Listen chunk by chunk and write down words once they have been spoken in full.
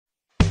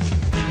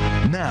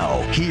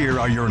Now, here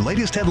are your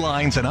latest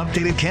headlines and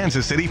updated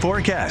Kansas City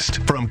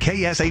forecast from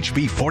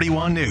KSHB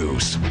 41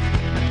 News.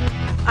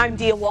 I'm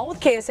Dia Wall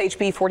with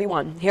KSHB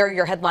 41. Here are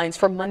your headlines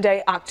for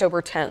Monday,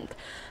 October 10th.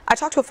 I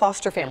talked to a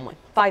foster family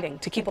fighting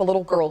to keep a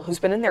little girl who's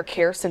been in their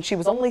care since she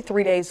was only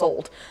 3 days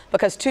old,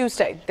 because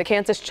Tuesday, the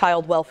Kansas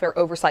Child Welfare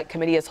Oversight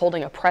Committee is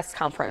holding a press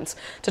conference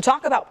to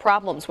talk about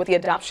problems with the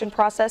adoption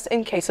process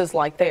in cases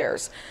like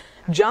theirs.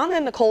 John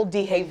and Nicole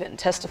DeHaven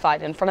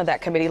testified in front of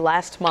that committee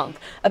last month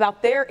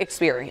about their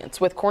experience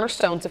with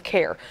Cornerstones of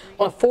Care,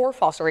 one of 4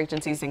 foster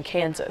agencies in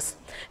Kansas.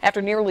 After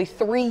nearly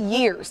 3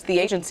 years, the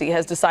agency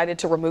has decided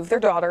to remove their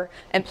daughter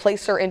and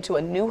place her into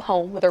a new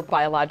home with her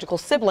biological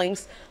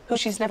siblings, who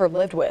she's never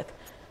lived with.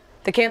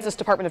 The Kansas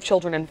Department of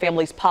Children and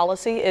Families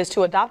policy is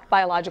to adopt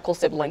biological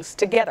siblings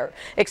together,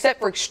 except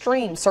for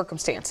extreme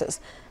circumstances.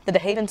 The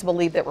DeHavens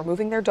believe that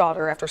removing their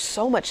daughter after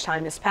so much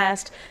time has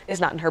passed is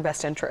not in her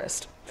best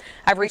interest.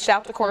 I've reached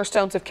out to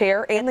Cornerstones of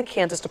Care and the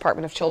Kansas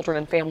Department of Children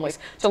and Families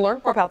to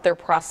learn more about their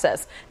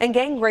process and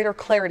gain greater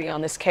clarity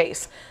on this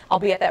case. I'll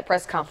be at that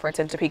press conference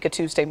in Topeka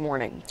Tuesday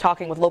morning,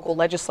 talking with local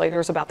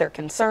legislators about their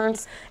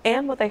concerns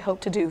and what they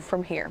hope to do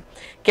from here.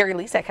 Gary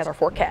Lisek has our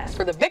forecast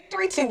for the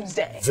Victory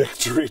Tuesday.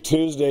 Victory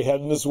Tuesday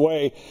heading this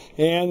way,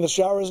 and the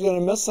shower is going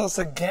to miss us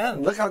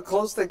again. Look how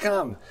close they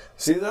come.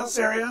 See this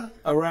area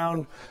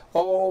around,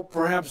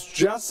 perhaps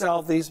just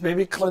southeast,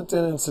 maybe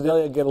Clinton and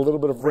Sedalia get a little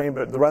bit of rain,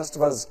 but the rest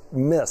of us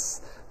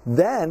miss.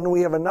 Then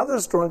we have another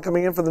storm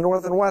coming in for the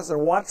north and west,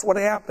 and watch what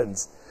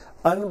happens.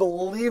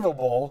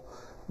 Unbelievable.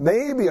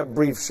 Maybe a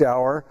brief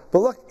shower, but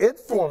look, it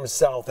forms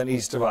south and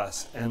east of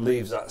us and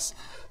leaves us.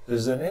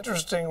 There's an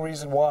interesting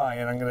reason why,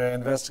 and I'm going to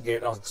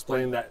investigate. I'll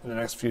explain that in the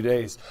next few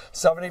days.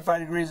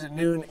 75 degrees at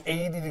noon,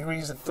 80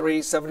 degrees at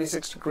 3,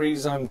 76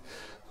 degrees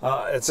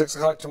at 6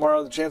 o'clock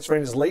tomorrow. The chance of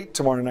rain is late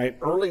tomorrow night,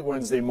 early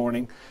Wednesday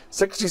morning.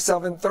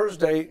 67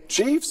 Thursday.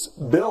 Chiefs,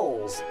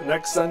 Bills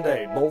next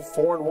Sunday. Both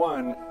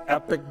 4-1.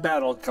 Epic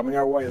battle coming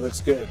our way.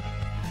 Looks good.